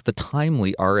of the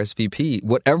timely RSVP,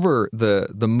 whatever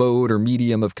the mode or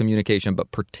medium of communication, but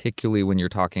particularly when you're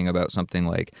talking about something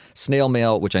like snail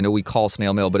mail, which I know we call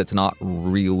snail mail, but it's not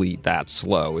really that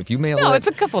slow. If you mail it's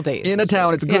a couple days. In a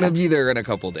town, it's going to be there in a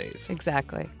couple days.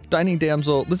 Exactly. Dining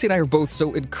Damsel, Lizzie and I are both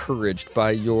so encouraged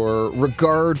by your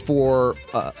regard for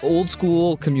old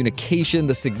school communication,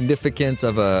 the significance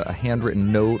of a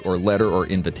handwritten note or letter or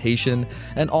invitation,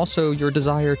 and also your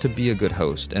desire to be a good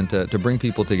host and to bring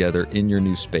people together in your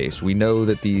new space. We know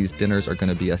that these dinners are going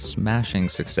to be a smashing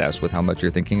success with how much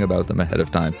you're thinking about them ahead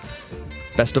of time.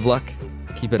 Best of luck.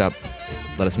 Keep it up.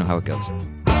 Let us know how it goes.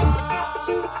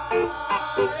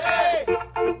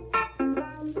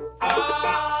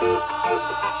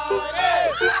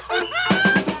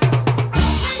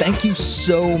 Thank you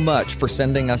so much for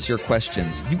sending us your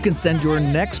questions. You can send your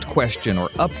next question or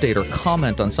update or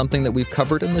comment on something that we've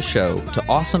covered in the show to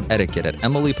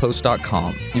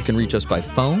awesomeetiquette@emilypost.com. You can reach us by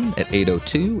phone at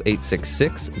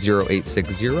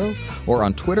 802-866-0860 or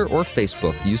on Twitter or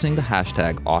Facebook using the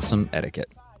hashtag awesomeetiquette.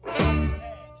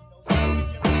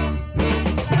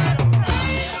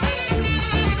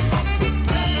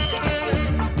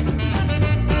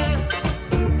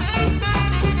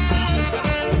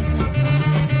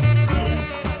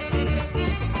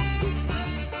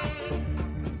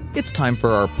 It's time for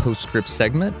our postscript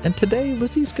segment, and today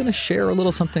Lizzie's going to share a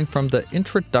little something from the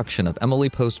introduction of Emily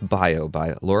Post's bio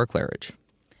by Laura Claridge.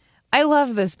 I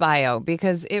love this bio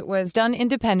because it was done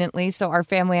independently, so our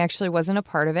family actually wasn't a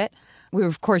part of it. We were,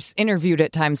 of course, interviewed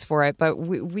at times for it, but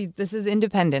this is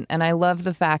independent, and I love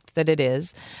the fact that it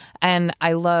is. And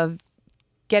I love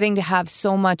getting to have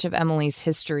so much of Emily's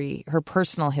history, her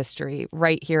personal history,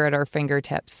 right here at our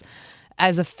fingertips.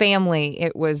 as a family,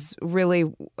 it was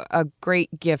really a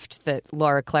great gift that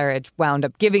Laura Claridge wound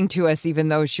up giving to us, even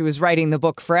though she was writing the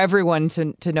book for everyone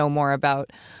to know more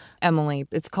about Emily.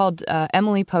 It's called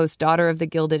Emily Post, Daughter of the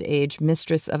Gilded Age,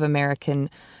 Mistress of American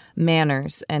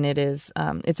Manners. And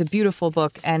it's a beautiful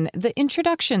book. And the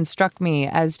introduction struck me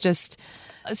as just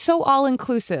so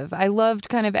all-inclusive. I loved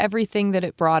kind of everything that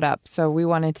it brought up. So we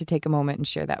wanted to take a moment and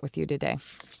share that with you today.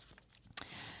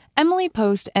 Emily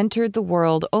Post entered the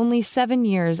world only 7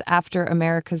 years after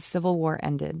America's Civil War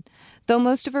ended. Though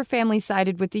most of her family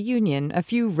sided with the Union, a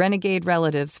few renegade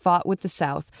relatives fought with the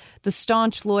South, the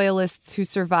staunch loyalists who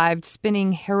survived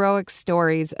spinning heroic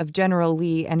stories of General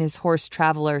Lee and his horse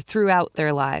Traveler throughout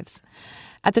their lives.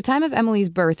 At the time of Emily's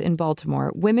birth in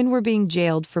Baltimore, women were being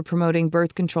jailed for promoting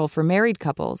birth control for married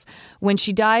couples. When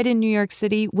she died in New York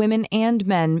City, women and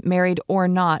men, married or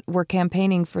not, were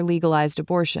campaigning for legalized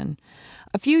abortion.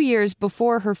 A few years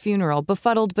before her funeral,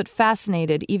 befuddled but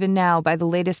fascinated even now by the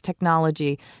latest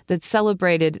technology that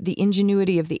celebrated the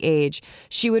ingenuity of the age,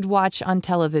 she would watch on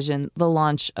television the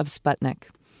launch of Sputnik.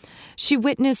 She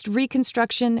witnessed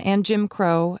Reconstruction and Jim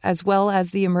Crow, as well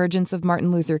as the emergence of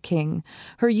Martin Luther King.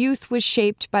 Her youth was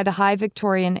shaped by the high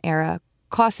Victorian era,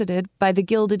 cosseted by the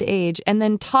Gilded Age, and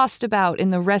then tossed about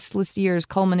in the restless years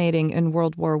culminating in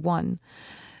World War I.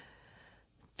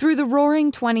 Through the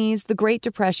Roaring '20s, the Great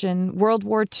Depression, World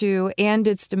War II, and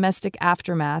its domestic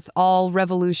aftermath, all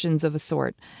revolutions of a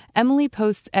sort, Emily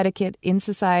Post's etiquette in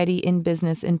society, in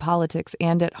business, in politics,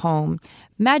 and at home,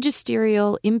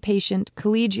 magisterial, impatient,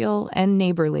 collegial, and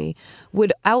neighborly,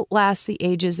 would outlast the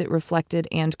ages it reflected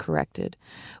and corrected.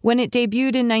 When it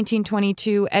debuted in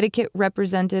 1922, etiquette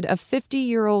represented a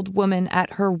 50-year-old woman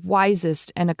at her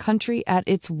wisest and a country at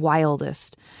its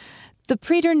wildest. The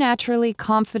preternaturally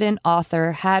confident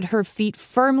author had her feet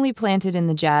firmly planted in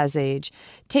the Jazz Age,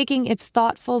 taking its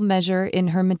thoughtful measure in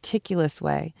her meticulous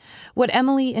way. What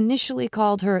Emily initially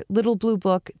called her Little Blue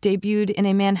Book debuted in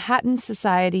a Manhattan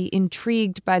society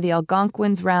intrigued by the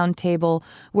Algonquins' Round Table,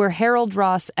 where Harold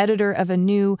Ross, editor of a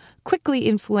new, quickly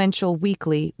influential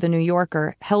weekly, The New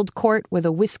Yorker, held court with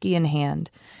a whiskey in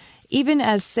hand. Even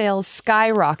as sales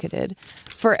skyrocketed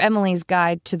for Emily's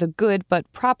Guide to the Good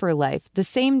but Proper Life, the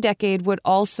same decade would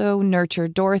also nurture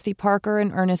Dorothy Parker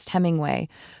and Ernest Hemingway,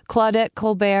 Claudette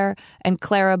Colbert and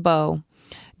Clara Bow,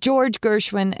 George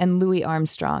Gershwin and Louis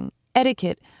Armstrong.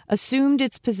 Etiquette assumed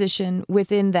its position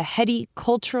within the heady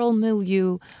cultural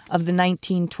milieu of the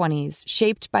 1920s,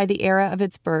 shaped by the era of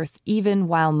its birth, even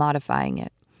while modifying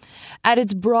it. At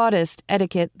its broadest,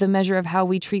 etiquette, the measure of how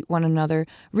we treat one another,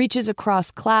 reaches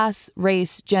across class,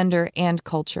 race, gender, and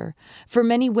culture. For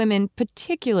many women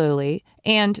particularly,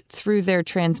 and through their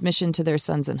transmission to their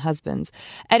sons and husbands,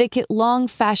 etiquette long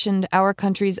fashioned our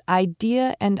country's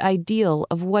idea and ideal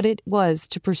of what it was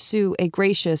to pursue a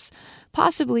gracious,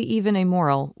 possibly even a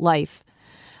moral, life.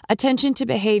 Attention to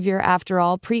behavior, after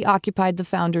all, preoccupied the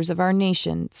founders of our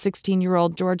nation.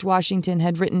 16-year-old George Washington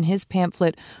had written his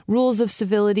pamphlet, Rules of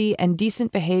Civility and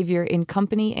Decent Behavior in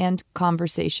Company and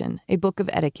Conversation, a book of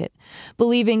etiquette,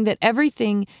 believing that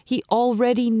everything he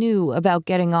already knew about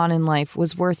getting on in life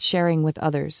was worth sharing with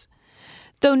others.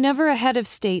 Though never a head of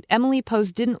state, Emily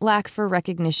Post didn't lack for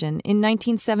recognition. In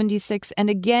 1976 and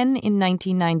again in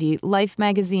 1990, Life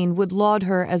magazine would laud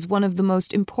her as one of the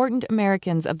most important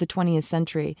Americans of the 20th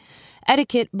century.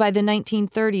 Etiquette, by the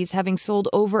 1930s having sold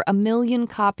over 1 million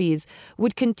copies,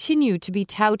 would continue to be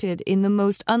touted in the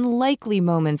most unlikely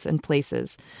moments and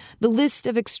places. The list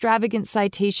of extravagant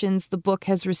citations the book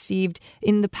has received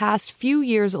in the past few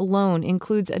years alone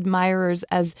includes admirers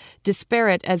as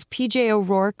disparate as P.J.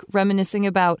 O'Rourke, reminiscing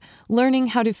about learning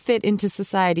how to fit into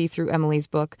society through Emily's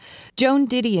book, Joan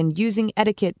Didion using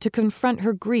etiquette to confront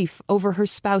her grief over her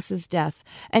spouse's death,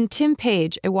 and Tim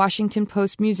Page, a Washington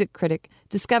Post music critic,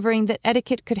 discovering that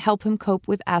etiquette could help him cope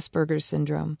with Asperger's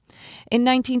syndrome. In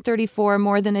 1934,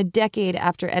 more than a decade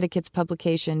after Etiquette's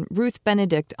publication, Ruth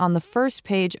Benedict, on the first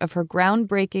page of her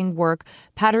groundbreaking work,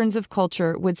 Patterns of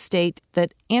Culture, would state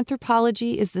that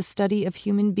anthropology is the study of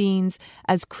human beings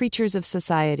as creatures of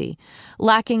society.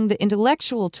 Lacking the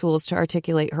intellectual tools to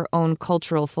articulate her own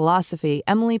cultural philosophy,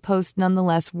 Emily Post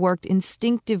nonetheless worked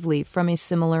instinctively from a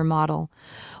similar model.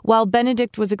 While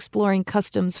Benedict was exploring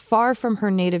customs far from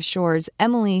her native shores,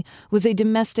 Emily was a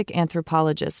domestic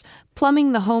anthropologist,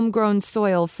 plumbing the homegrown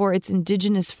soil for its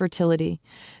indigenous fertility.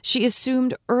 She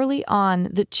assumed early on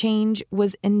that change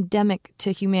was endemic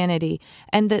to humanity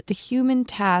and that the human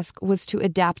task was to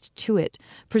adapt to it,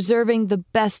 preserving the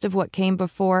best of what came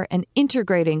before and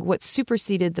integrating what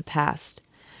superseded the past.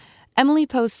 Emily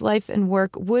Post's life and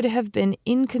work would have been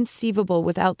inconceivable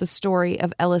without the story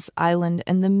of Ellis Island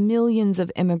and the millions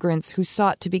of immigrants who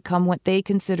sought to become what they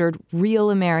considered real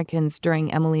Americans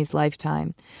during Emily's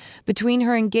lifetime. Between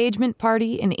her engagement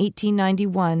party in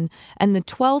 1891 and the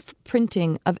 12th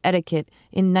printing of Etiquette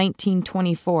in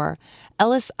 1924,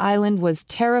 Ellis Island was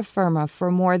terra firma for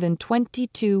more than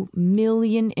 22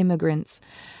 million immigrants.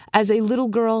 As a little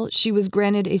girl, she was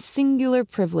granted a singular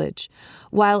privilege.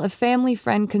 While a family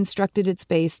friend constructed its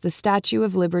base, the Statue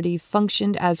of Liberty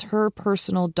functioned as her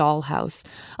personal dollhouse,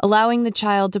 allowing the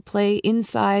child to play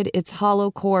inside its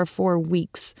hollow core for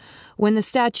weeks. When the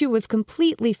statue was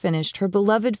completely finished, her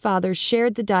beloved father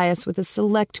shared the dais with a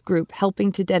select group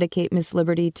helping to dedicate Miss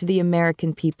Liberty to the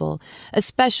American people,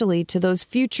 especially to those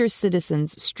future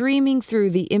citizens streaming through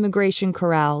the immigration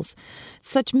corrals.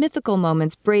 Such mythical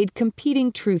moments braid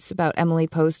competing truths about Emily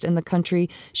Post and the country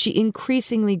she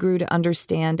increasingly grew to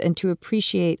understand and to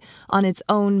appreciate on its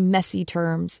own messy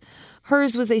terms.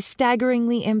 Hers was a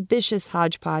staggeringly ambitious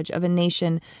hodgepodge of a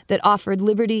nation that offered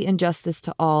liberty and justice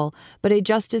to all, but a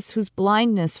justice whose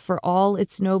blindness for all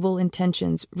its noble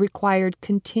intentions required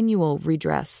continual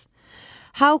redress.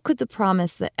 How could the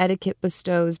promise that etiquette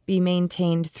bestows be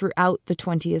maintained throughout the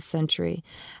 20th century?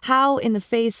 How, in the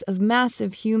face of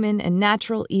massive human and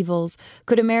natural evils,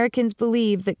 could Americans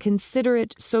believe that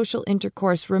considerate social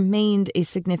intercourse remained a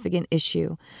significant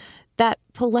issue? That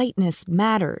politeness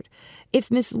mattered. If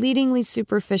misleadingly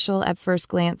superficial at first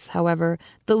glance, however,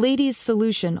 the lady's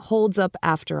solution holds up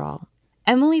after all.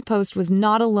 Emily Post was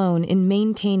not alone in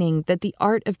maintaining that the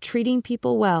art of treating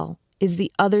people well is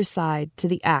the other side to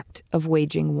the act of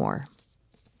waging war.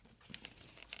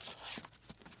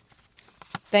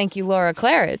 Thank you, Laura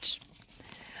Claridge.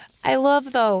 I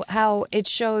love, though, how it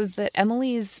shows that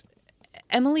Emily's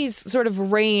sort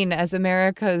of reign as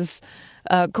America's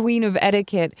queen of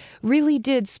etiquette really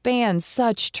did span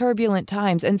such turbulent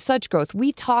times and such growth.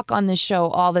 We talk on this show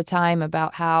all the time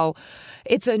about how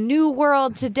it's a new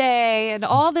world today and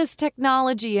all this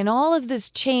technology and all of this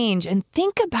change. And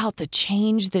think about the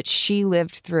change that she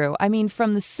lived through. I mean,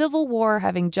 from the Civil War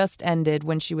having just ended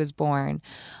when she was born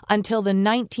until the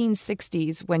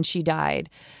 1960s when she died.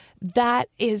 That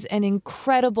is an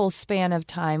incredible span of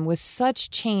time with such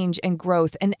change and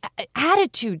growth and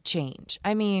attitude change.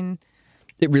 I mean,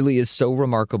 it really is so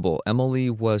remarkable. Emily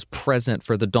was present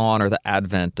for the dawn or the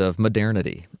advent of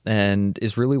modernity and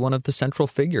is really one of the central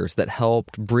figures that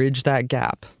helped bridge that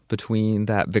gap between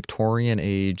that Victorian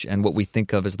age and what we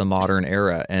think of as the modern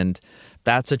era. And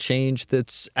that's a change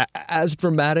that's as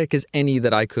dramatic as any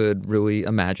that I could really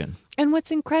imagine. And what's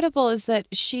incredible is that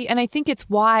she, and I think it's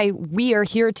why we are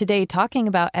here today talking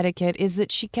about etiquette, is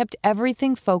that she kept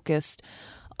everything focused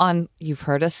on, you've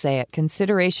heard us say it,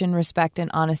 consideration, respect,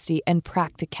 and honesty, and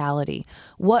practicality.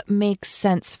 What makes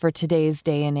sense for today's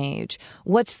day and age?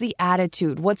 What's the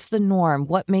attitude? What's the norm?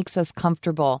 What makes us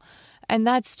comfortable? And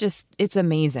that's just, it's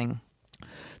amazing.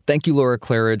 Thank you, Laura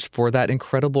Claridge, for that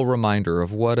incredible reminder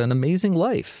of what an amazing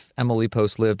life Emily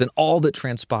Post lived and all that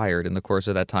transpired in the course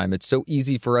of that time. It's so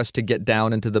easy for us to get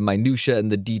down into the minutia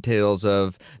and the details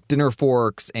of dinner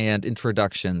forks and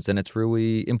introductions, and it's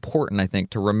really important, I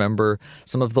think, to remember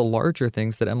some of the larger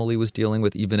things that Emily was dealing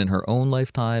with even in her own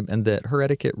lifetime, and that her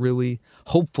etiquette really,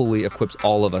 hopefully, equips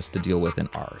all of us to deal with in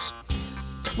ours.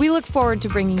 We look forward to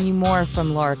bringing you more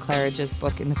from Laura Claridge's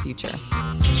book in the future.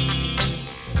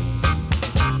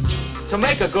 To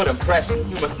make a good impression,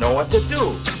 you must know what to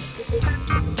do.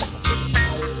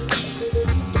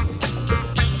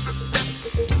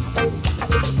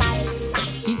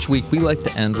 Each week, we like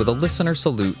to end with a listener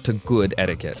salute to good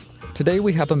etiquette. Today,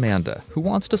 we have Amanda, who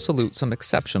wants to salute some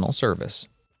exceptional service.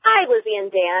 Hi, Lizzie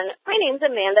and Dan. My name's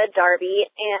Amanda Darby,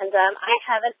 and I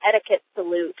have an etiquette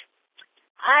salute.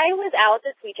 I was out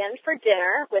this weekend for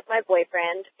dinner with my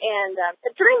boyfriend, and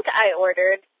the drink I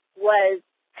ordered was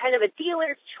kind of a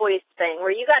dealer's choice thing where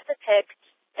you got to pick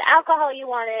the alcohol you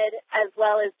wanted as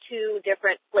well as 2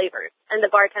 different flavors, and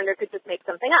the bartender could just make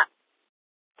something up.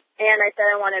 And I said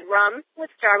I wanted rum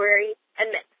with strawberry and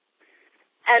mint.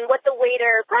 And what the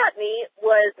waiter brought me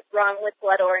was rum with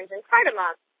blood orange and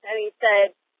cardamom. And he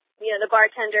said, you know, the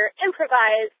bartender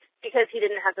improvised because he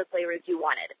didn't have the flavors you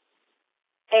wanted.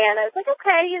 And I was like,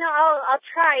 okay, you know, I'll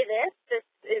try this. This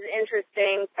is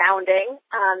interesting sounding.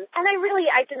 And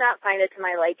I did not find it to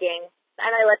my liking.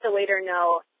 And I let the waiter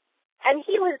know. And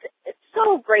he was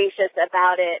so gracious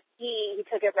about it. He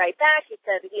took it right back. He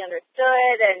said he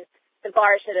understood, and the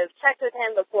bar should have checked with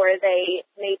him before they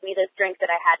made me this drink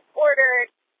that I had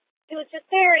ordered. He was just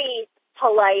very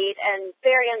polite and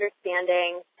very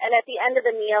understanding. And at the end of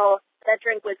the meal, that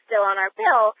drink was still on our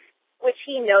bill. which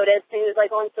he noticed, and he was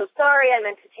like, oh, I'm so sorry, I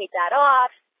meant to take that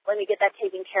off. Let me get that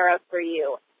taken care of for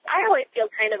you. I always feel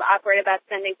kind of awkward about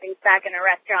sending things back in a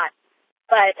restaurant,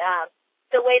 but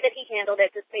the way that he handled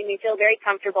it just made me feel very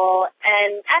comfortable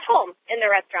and at home in the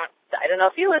restaurant. I don't know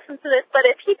if he listens to this, but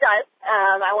if he does,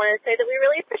 I want to say that we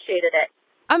really appreciated it.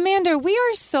 Amanda, we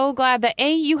are so glad that,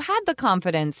 A, you had the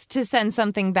confidence to send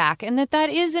something back and that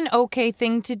is an okay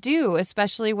thing to do,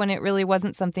 especially when it really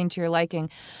wasn't something to your liking,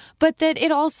 but that it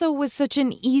also was such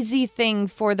an easy thing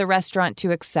for the restaurant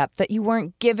to accept, that you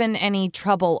weren't given any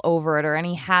trouble over it or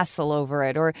any hassle over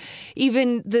it or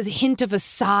even the hint of a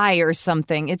sigh or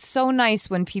something. It's so nice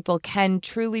when people can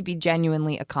truly be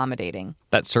genuinely accommodating.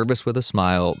 That service with a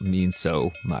smile means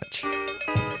so much.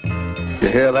 You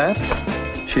hear that?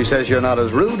 She says you're not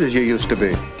as rude as you used to be.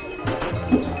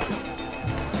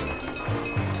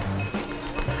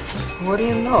 What do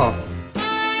you know?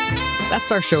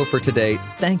 That's our show for today.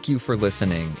 Thank you for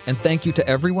listening. And thank you to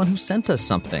everyone who sent us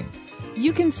something.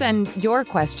 You can send your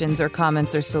questions or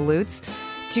comments or salutes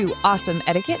to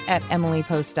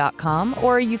awesomeetiquette@emilypost.com,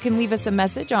 or you can leave us a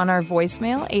message on our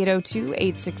voicemail,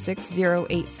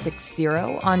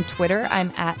 802-866-0860. On Twitter,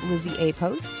 I'm at Lizzie A.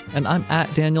 Post. And I'm at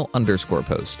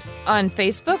Daniel_Post. On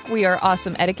Facebook, we are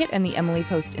Awesome Etiquette and the Emily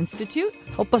Post Institute.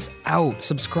 Help us out.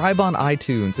 Subscribe on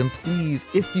iTunes. And please,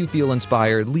 if you feel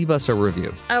inspired, leave us a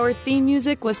review. Our theme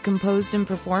music was composed and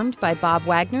performed by Bob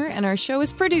Wagner, and our show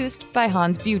is produced by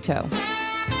Hans Buetow.